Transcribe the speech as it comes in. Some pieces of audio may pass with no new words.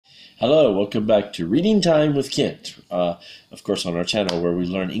Hello, welcome back to Reading Time with Kent. Of course, on our channel where we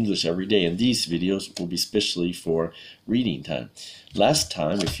learn English every day, and these videos will be specially for reading time. Last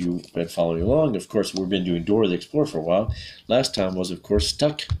time, if you've been following along, of course, we've been doing Dora the Explorer for a while. Last time was, of course,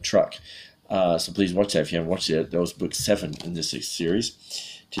 Stuck Truck. So please watch that if you haven't watched it. That was book 7 in this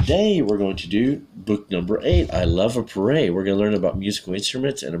series. Today, we're going to do book number 8, I Love a Parade. We're going to learn about musical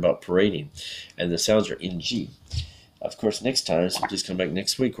instruments and about parading. And the sounds are in G. Of course, next time, so please come back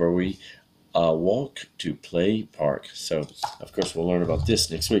next week where we walk to play park. So, of course, we'll learn about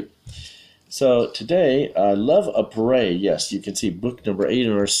this next week. So, today, I love a parade. Yes, you can see book number 8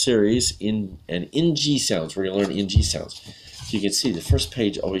 in our series in NG sounds. We're going to learn NG sounds. So, you can see the first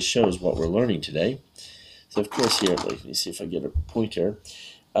page always shows what we're learning today. So, of course, here, let me see if I get a pointer.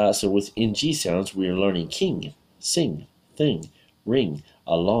 So, with NG sounds, we are learning king, sing, thing, ring,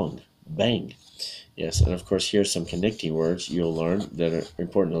 along, bang. Yes, and of course, here's some connecting words you'll learn that are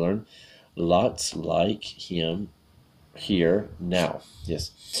important to learn. Lots, like, him, here, now. Yes.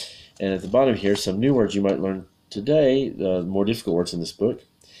 And at the bottom here, some new words you might learn today, the more difficult words in this book.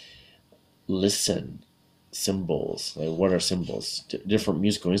 Listen, cymbals. Like, what are cymbals? Different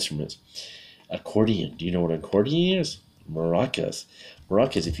musical instruments. Accordion. Do you know what an accordion is? Maracas.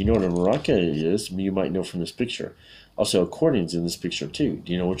 Maracas, if you know what a maraca is, you might know from this picture. Also, accordion's in this picture too.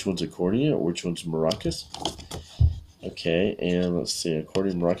 Do you know which one's accordion or which one's maracas? Okay, and let's see,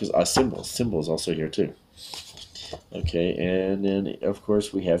 accordion, maracas, cymbals. Cymbals also here too. Okay, and then of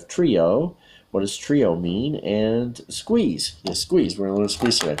course we have trio. What does trio mean? And squeeze. Yes, squeeze. We're going to learn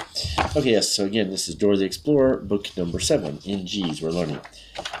squeeze today. Okay, yes, so again, this is Dora the Explorer, book number 7. In G's, we're learning.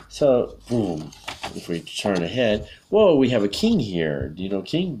 So, boom. If we turn ahead, whoa, we have a king here. Do you know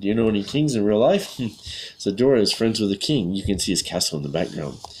king? Do you know any kings in real life? So Dora is friends with a king. You can see his castle in the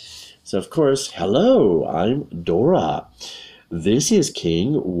background. So, of course, hello, I'm Dora. This is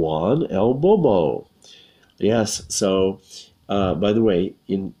King Juan El Bobo. Yes, so, by the way,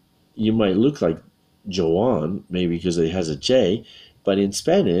 you might look like Joan, maybe because it has a J, but in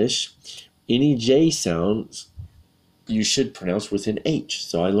Spanish, any J sounds you should pronounce with an H.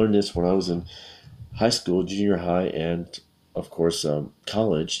 So I learned this when I was in high school, junior high, and of course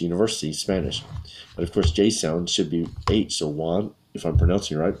college, university, Spanish. But of course J sound should be H, so Juan, if I'm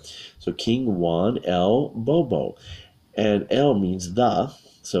pronouncing it right. So King Juan El Bobo. And El means the.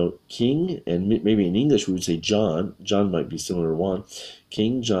 So King, and maybe in English we would say John. John might be similar to Juan.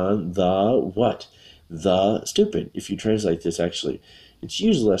 King John the what? The stupid. If you translate this, actually, it's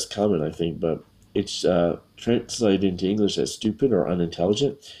usually less common, I think, but it's translated into English as stupid or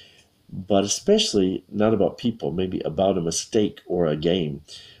unintelligent. But especially not about people, maybe about a mistake or a game.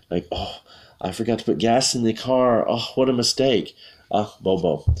 Like, oh, I forgot to put gas in the car. Oh, what a mistake.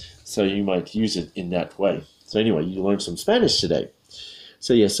 Bobo. So you might use it in that way. So anyway, you learned some Spanish today.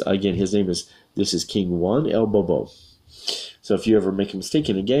 So yes, again, this is King Juan El Bobo. So if you ever make a mistake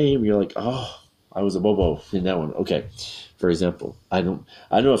in a game, you're like, oh, I was a Bobo in that one. Okay, for example, I know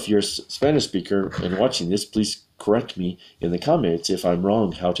if you're a Spanish speaker and watching this, please correct me in the comments if I'm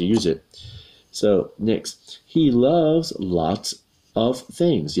wrong how to use it. So next, he loves lots of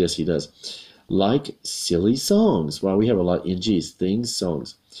things. Yes, he does. Like silly songs. Wow, we have a lot in G's. Things,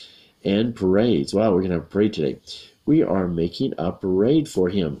 songs. And parades. Wow, we're going to have a parade today. We are making a parade for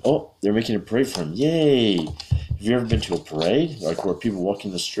him. Oh, they're making a parade for him. Yay! Have you ever been to a parade? Like where people walk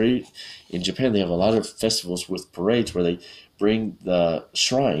in the street? In Japan, they have a lot of festivals with parades where they bring the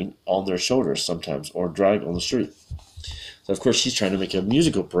shrine on their shoulders sometimes or drag on the street. So, of course, she's trying to make a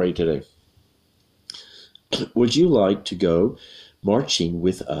musical parade today. Would you like to go marching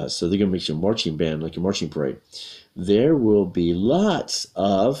with us? So they're going to make you a marching band, like a marching parade. There will be lots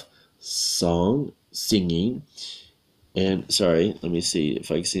of song, singing, and, sorry, let me see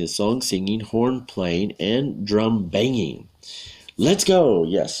if I can see the song, singing, horn playing, and drum banging. Let's go!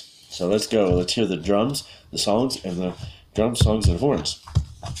 Yes. So let's go. Let's hear the drums, the songs, and the drums, songs, and horns.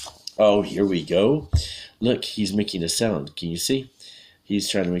 Oh, here we go. Look, he's making a sound. Can you see? He's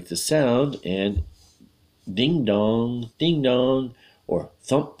trying to make the sound, and ding dong, or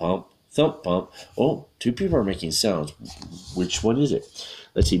thump pump, thump pump. Oh, 2 people are making sounds. Which one is it?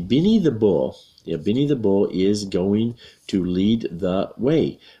 Let's see. Benny the Bull. Yeah, Benny the Bull is going to lead the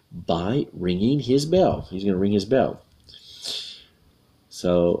way by ringing his bell. He's going to ring his bell.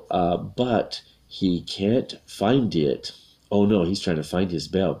 So, but he can't find it. Oh no, he's trying to find his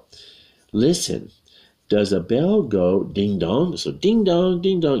bell. Listen, does a bell go ding dong? So ding dong,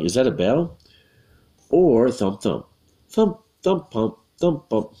 is that a bell? Or thump thump? Thump, thump, pump, thump,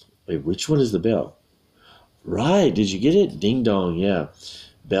 pump. Wait, which one is the bell? Right, did you get it? Ding dong, yeah.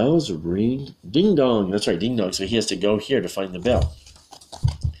 Bells ring, ding dong. That's right, ding dong. So he has to go here to find the bell.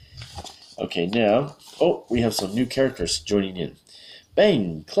 Okay, now, oh, we have some new characters joining in.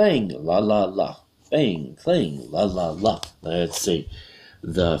 Bang, clang, la la la. Bang, clang, la la la. Let's see.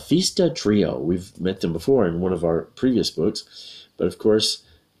 The Fista Trio. We've met them before in one of our previous books. But of course,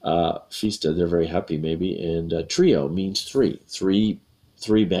 Fista, they're very happy maybe. And trio means three.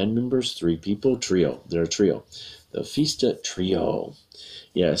 Three band members, three people, trio. They're a trio. The Fista Trio,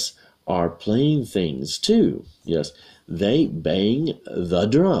 yes, are playing things too. Yes, they bang the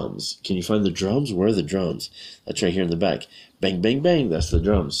drums. Can you find the drums? Where are the drums? That's right here in the back. Bang, bang, bang. That's the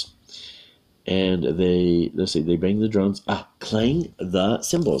drums. And let's see, they bang the drums. Clang the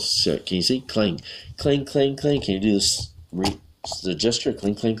cymbals. Can you see? Clang, clang, clang, clang. Can you do this? The gesture,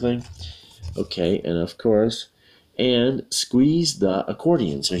 clang, clang, clang. Okay, and of course, and squeeze the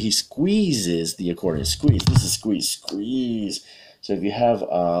accordion. So he squeezes the accordion. Squeeze. This is squeeze. Squeeze. So if you have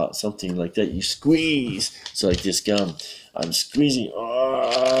something like that, you squeeze. So like this gum, I'm squeezing.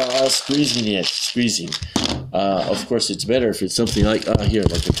 Squeezing it. Squeezing. Of course, it's better if it's something like here,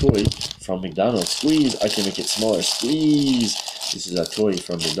 like a toy from McDonald's. Squeeze. I can make it smaller. Squeeze. This is a toy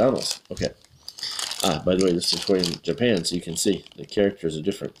from McDonald's. Okay. By the way, this is a toy in Japan, so you can see the characters are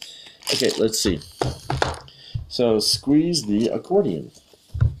different. Okay, let's see. So squeeze the accordion.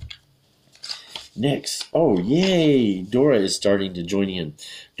 Next, oh yay! Dora is starting to join in.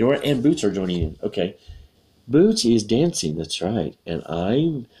 Dora and Boots are joining in. Okay, Boots is dancing. That's right, and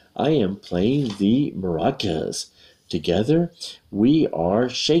I am playing the maracas. Together, we are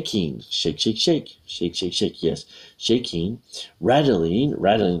shaking. Shake, shake, shake, shake, shake, shake. Yes, shaking, rattling,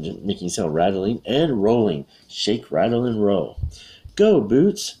 making sound, rattling, and rolling. Shake, rattle, and roll. Go,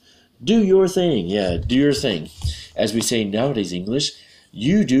 Boots. Do your thing. Yeah, do your thing. As we say nowadays English,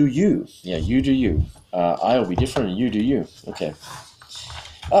 you do you. Yeah, you do you. I'll be different and you do you. Okay.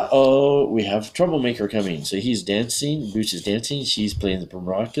 Uh-oh, we have Troublemaker coming. So he's dancing. Boots is dancing. She's playing the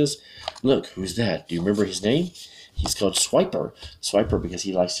maracas. Look, who's that? Do you remember his name? He's called Swiper. Swiper because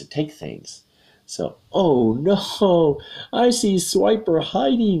he likes to take things. So, oh no, I see Swiper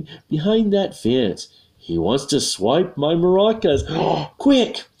hiding behind that fence. He wants to swipe my maracas.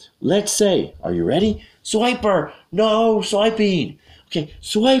 Quick, let's say, are you ready? Swiper, no swiping. Okay,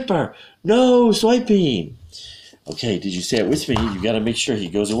 Swiper, no swiping. Okay, did you say it with me? You got to make sure he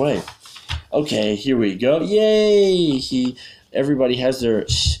goes away. Okay, here we go. Yay! Everybody has their...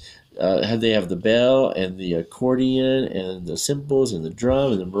 they have the bell and the accordion and the cymbals and the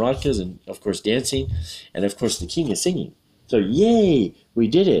drum and the maracas and, of course, dancing. And, of course, the king is singing. So, yay! We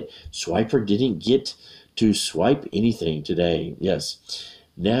did it. Swiper didn't get to swipe anything today. Yes.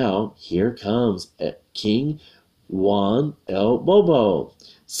 Now, here comes King Juan El Bobo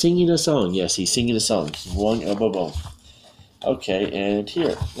singing a song. Yes, he's singing a song. Juan El Bobo. Okay, and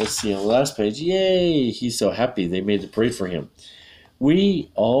here, let's see on the last page. Yay! He's so happy they made the parade for him. We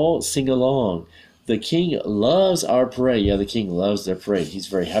all sing along. The king loves our parade. Yeah, the king loves their parade. He's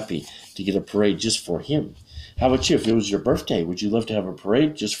very happy to get a parade just for him. How about you? If it was your birthday, would you love to have a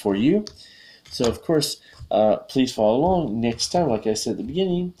parade just for you? So, of course, please follow along. Next time, like I said at the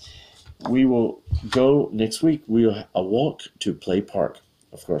beginning, we will go next week. We'll a walk to Play Park,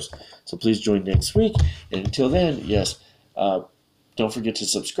 of course. So please join next week. And until then, yes, don't forget to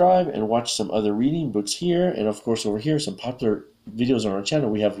subscribe and watch some other reading books here. And, of course, over here, some popular videos on our channel.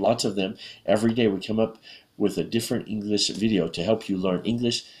 We have lots of them. Every day we come up with a different English video to help you learn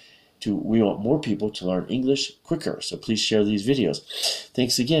English. We want more people to learn English quicker. So please share these videos.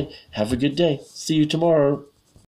 Thanks again. Have a good day. See you tomorrow.